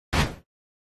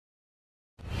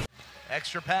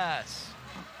Extra pass.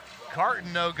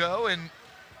 Carton no go, and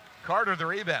Carter the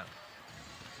rebound.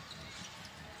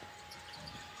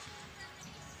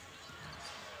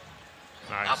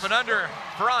 Nice. Up and under,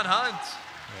 Feron Hunt.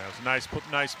 Yeah, it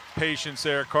was nice patience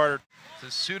there, Carter.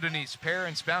 The Sudanese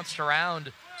parents bounced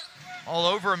around all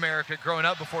over America growing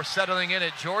up before settling in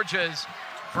at Georgia's.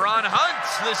 Feron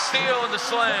Hunt, the steal and the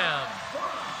slam.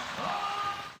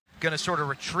 Gonna sort of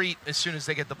retreat as soon as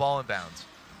they get the ball in bounds.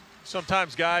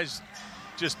 Sometimes guys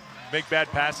just make bad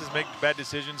passes, make bad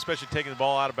decisions, especially taking the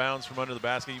ball out of bounds from under the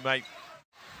basket. You might,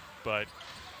 but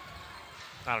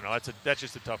I don't know. That's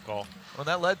just a tough call. Well,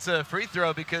 that led to a free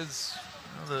throw because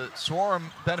the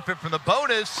Swarm benefit from the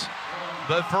bonus.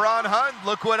 But Feron Hunt,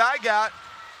 look what I got.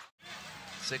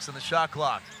 6 on the shot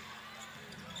clock.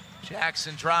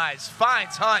 Jackson drives,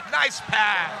 finds Hunt. Nice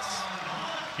pass.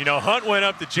 You know, Hunt went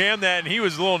up to jam that, and he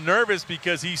was a little nervous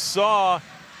because he saw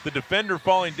the defender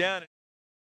falling down.